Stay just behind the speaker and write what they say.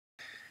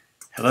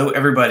Hello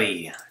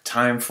everybody,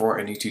 time for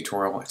a new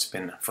tutorial. It's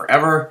been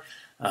forever.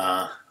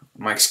 My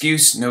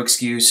excuse, no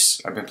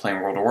excuse. I've been playing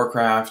World of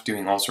Warcraft,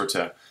 doing all sorts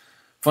of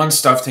fun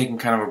stuff, taking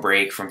kind of a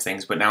break from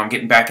things, but now I'm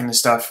getting back into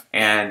stuff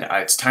and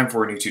it's time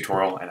for a new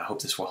tutorial and I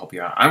hope this will help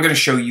you out. I'm going to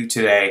show you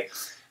today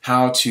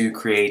how to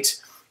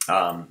create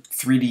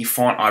 3D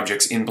font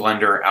objects in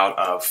Blender out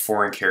of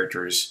foreign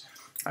characters,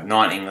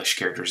 non-English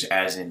characters,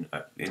 as in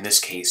this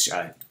case,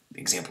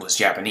 example is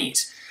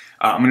Japanese.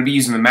 I'm going to be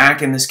using the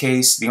Mac in this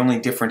case. The only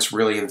difference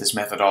really of this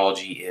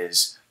methodology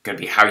is going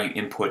to be how you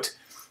input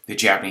the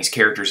Japanese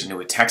characters into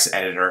a text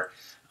editor.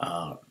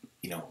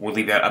 We'll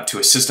leave that up to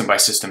a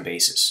system-by-system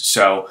basis.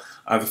 So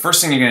the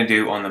first thing you're going to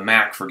do on the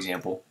Mac, for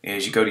example,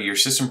 is you go to your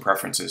system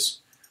preferences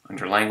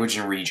under language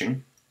and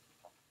region.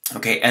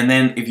 Okay, and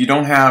then if you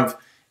don't have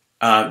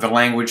the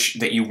language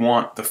that you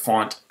want the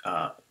font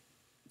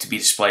to be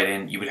displayed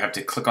in, you would have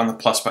to click on the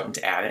plus button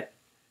to add it.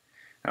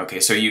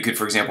 Okay, so you could,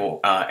 for example,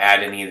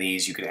 add any of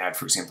these. You could add,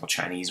 for example,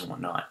 Chinese and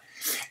whatnot.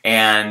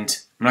 And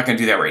I'm not going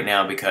to do that right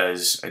now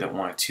because I don't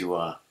want it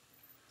to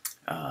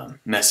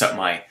mess up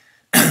my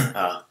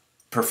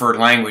preferred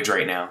language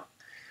right now.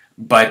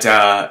 But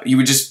you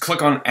would just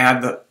click on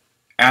add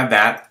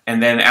that,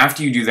 and then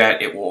after you do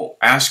that, it will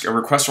ask, a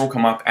requester will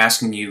come up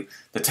asking you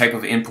the type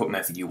of input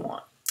method you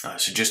want.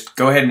 So just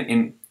go ahead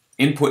and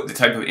input the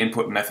type of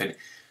input method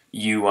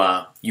you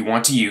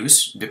want to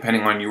use,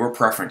 depending on your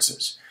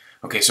preferences.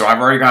 Okay, so I've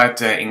already got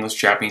English,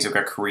 Japanese, I've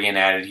got Korean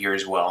added here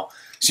as well.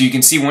 So you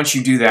can see once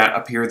you do that,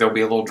 up here there'll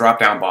be a little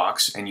drop-down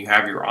box, and you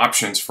have your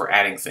options for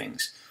adding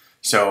things.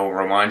 So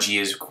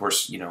Romanji is, of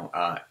course,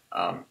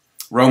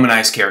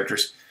 Romanized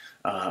characters.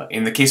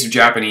 In the case of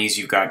Japanese,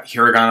 you've got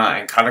Hiragana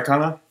and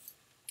Katakana.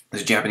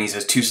 The Japanese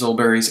has two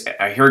syllabaries.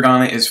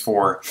 Hiragana is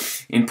for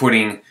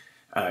inputting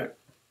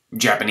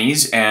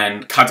Japanese,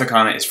 and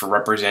Katakana is for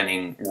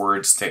representing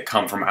words that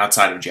come from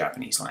outside of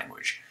Japanese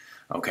language.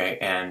 Okay,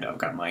 and I've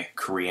got my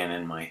Korean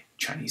and my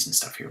Chinese and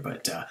stuff here,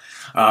 but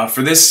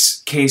for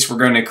this case, we're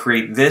going to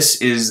create,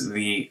 this is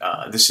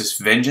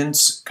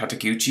Vengeance,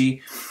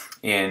 Katakuchi,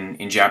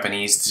 in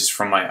Japanese. This is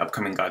from my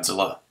upcoming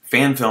Godzilla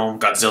fan film,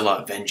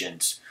 Godzilla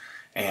Vengeance.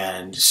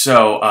 And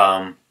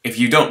so, if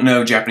you don't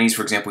know Japanese,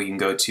 for example, you can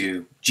go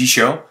to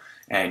Jisho,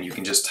 and you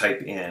can just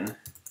type in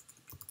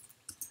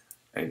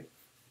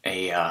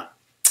a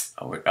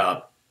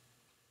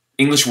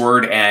English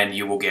word, and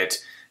you will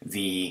get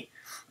the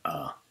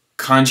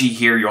kanji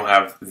here. You'll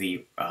have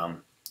the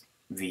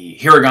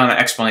hiragana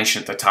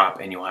explanation at the top,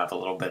 and you'll have a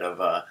little bit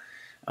of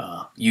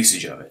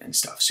usage of it and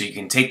stuff. So you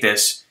can take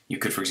this, you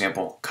could, for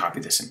example, copy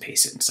this and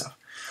paste it and stuff.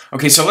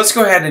 Okay, so let's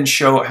go ahead and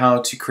show how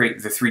to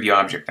create the 3D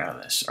object out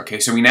of this. Okay,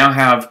 so we now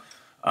have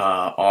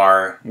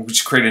we'll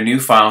just create a new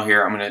file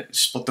here. I'm going to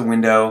split the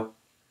window,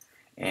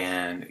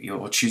 and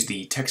we'll choose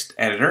the text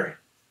editor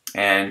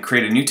and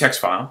create a new text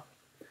file.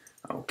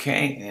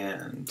 Okay,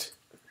 and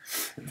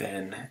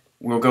then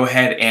we'll go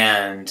ahead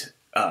and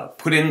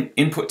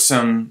input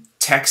some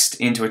text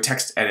into a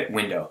text edit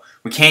window.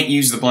 We can't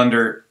use the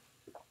Blender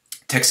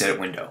text edit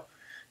window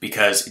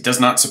because it does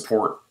not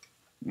support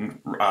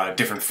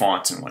different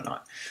fonts and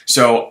whatnot.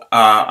 So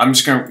I'm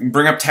just going to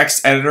bring up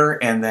text editor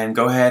and then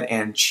go ahead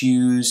and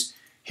choose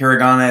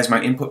hiragana as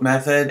my input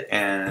method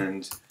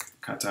and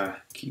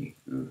katakuchi.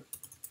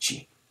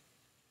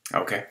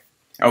 Okay.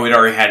 Oh, it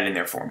already had it in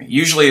there for me.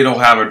 Usually it'll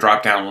have a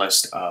drop-down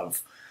list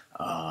of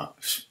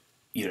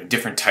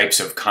different types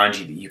of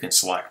kanji that you can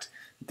select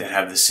that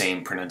have the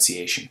same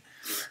pronunciation.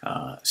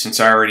 Since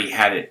I already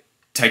had it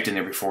typed in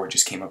there before, it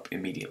just came up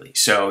immediately.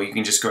 So you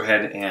can just go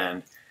ahead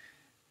and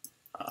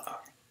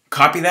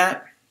copy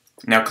that.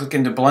 Now click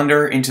into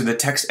Blender, into the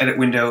text edit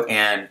window,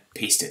 and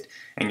paste it.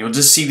 And you'll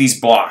just see these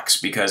blocks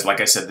because, like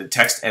I said, the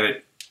text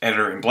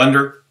editor in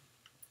Blender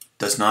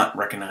does not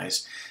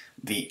recognize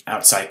the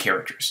outside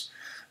characters.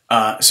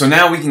 So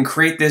now we can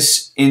create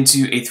this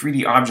into a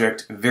 3D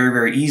object very,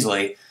 very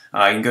easily.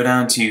 You can go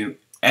down to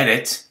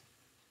Edit,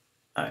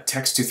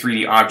 Text to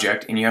 3D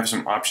Object, and you have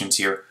some options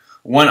here.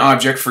 One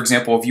object, for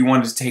example, if you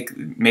wanted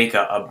to make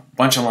a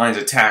bunch of lines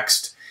of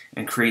text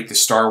and create the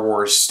Star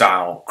Wars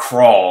style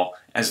crawl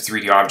as a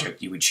 3D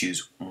object, you would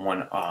choose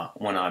one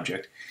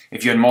object.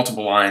 If you had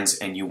multiple lines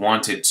and you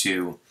wanted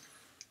to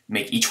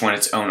make each one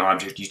its own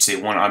object, you'd say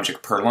one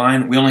object per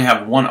line. We only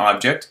have one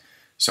object,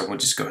 so we'll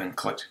just go ahead and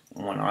click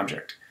one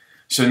object.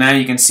 So now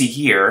you can see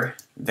here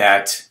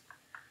that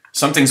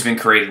something's been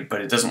created,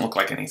 but it doesn't look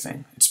like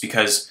anything. It's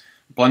because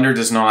Blender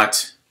does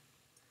not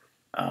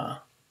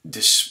have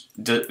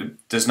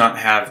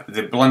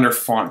the Blender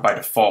font by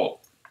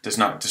default does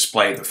not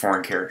display the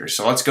foreign characters.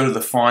 So let's go to the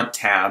font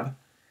tab,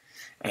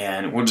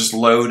 and we'll just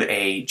load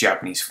a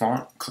Japanese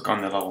font. Click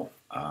on the little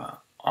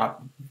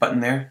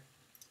button there,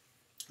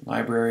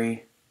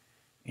 library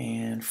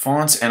and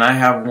fonts, and I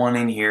have one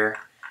in here,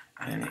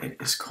 and it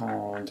is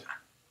called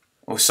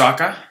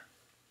Osaka.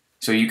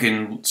 So you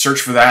can search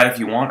for that if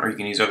you want, or you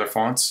can use other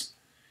fonts.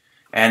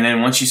 And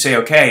then once you say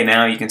OK,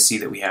 now you can see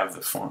that we have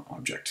the font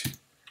object.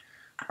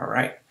 All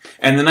right.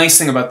 And the nice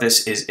thing about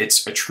this is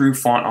it's a true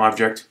font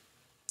object.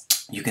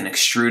 You can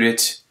extrude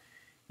it,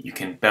 you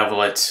can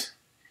bevel it,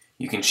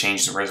 you can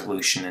change the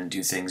resolution and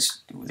do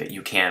things that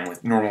you can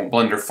with normal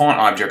Blender font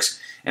objects.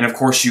 And of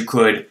course you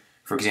could,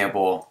 for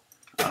example,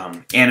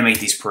 animate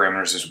these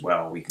parameters as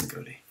well. We can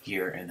go to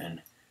here and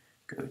then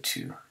go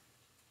to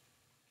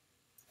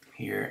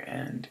here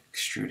and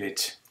extrude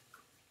it.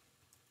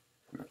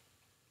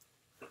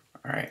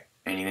 Alright,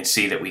 and you can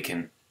see that we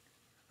can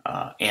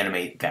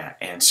animate that.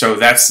 And so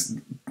that's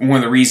one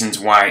of the reasons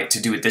why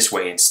to do it this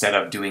way instead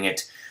of doing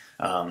it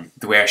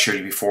the way I showed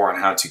you before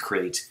on how to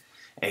create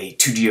a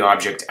 2D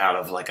object out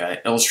of like an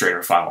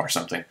Illustrator file or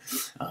something.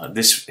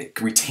 This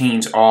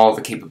retains all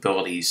the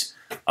capabilities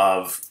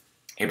of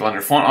a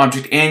Blender font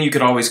object, and you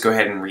could always go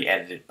ahead and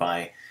re-edit it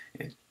by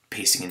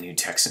pasting in new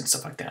text and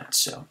stuff like that.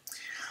 So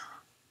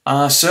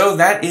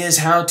that is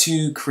how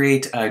to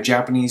create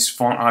Japanese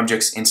font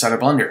objects inside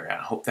of Blender. I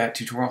hope that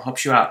tutorial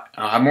helps you out.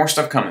 I'll have more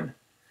stuff coming.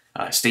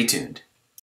 Stay tuned.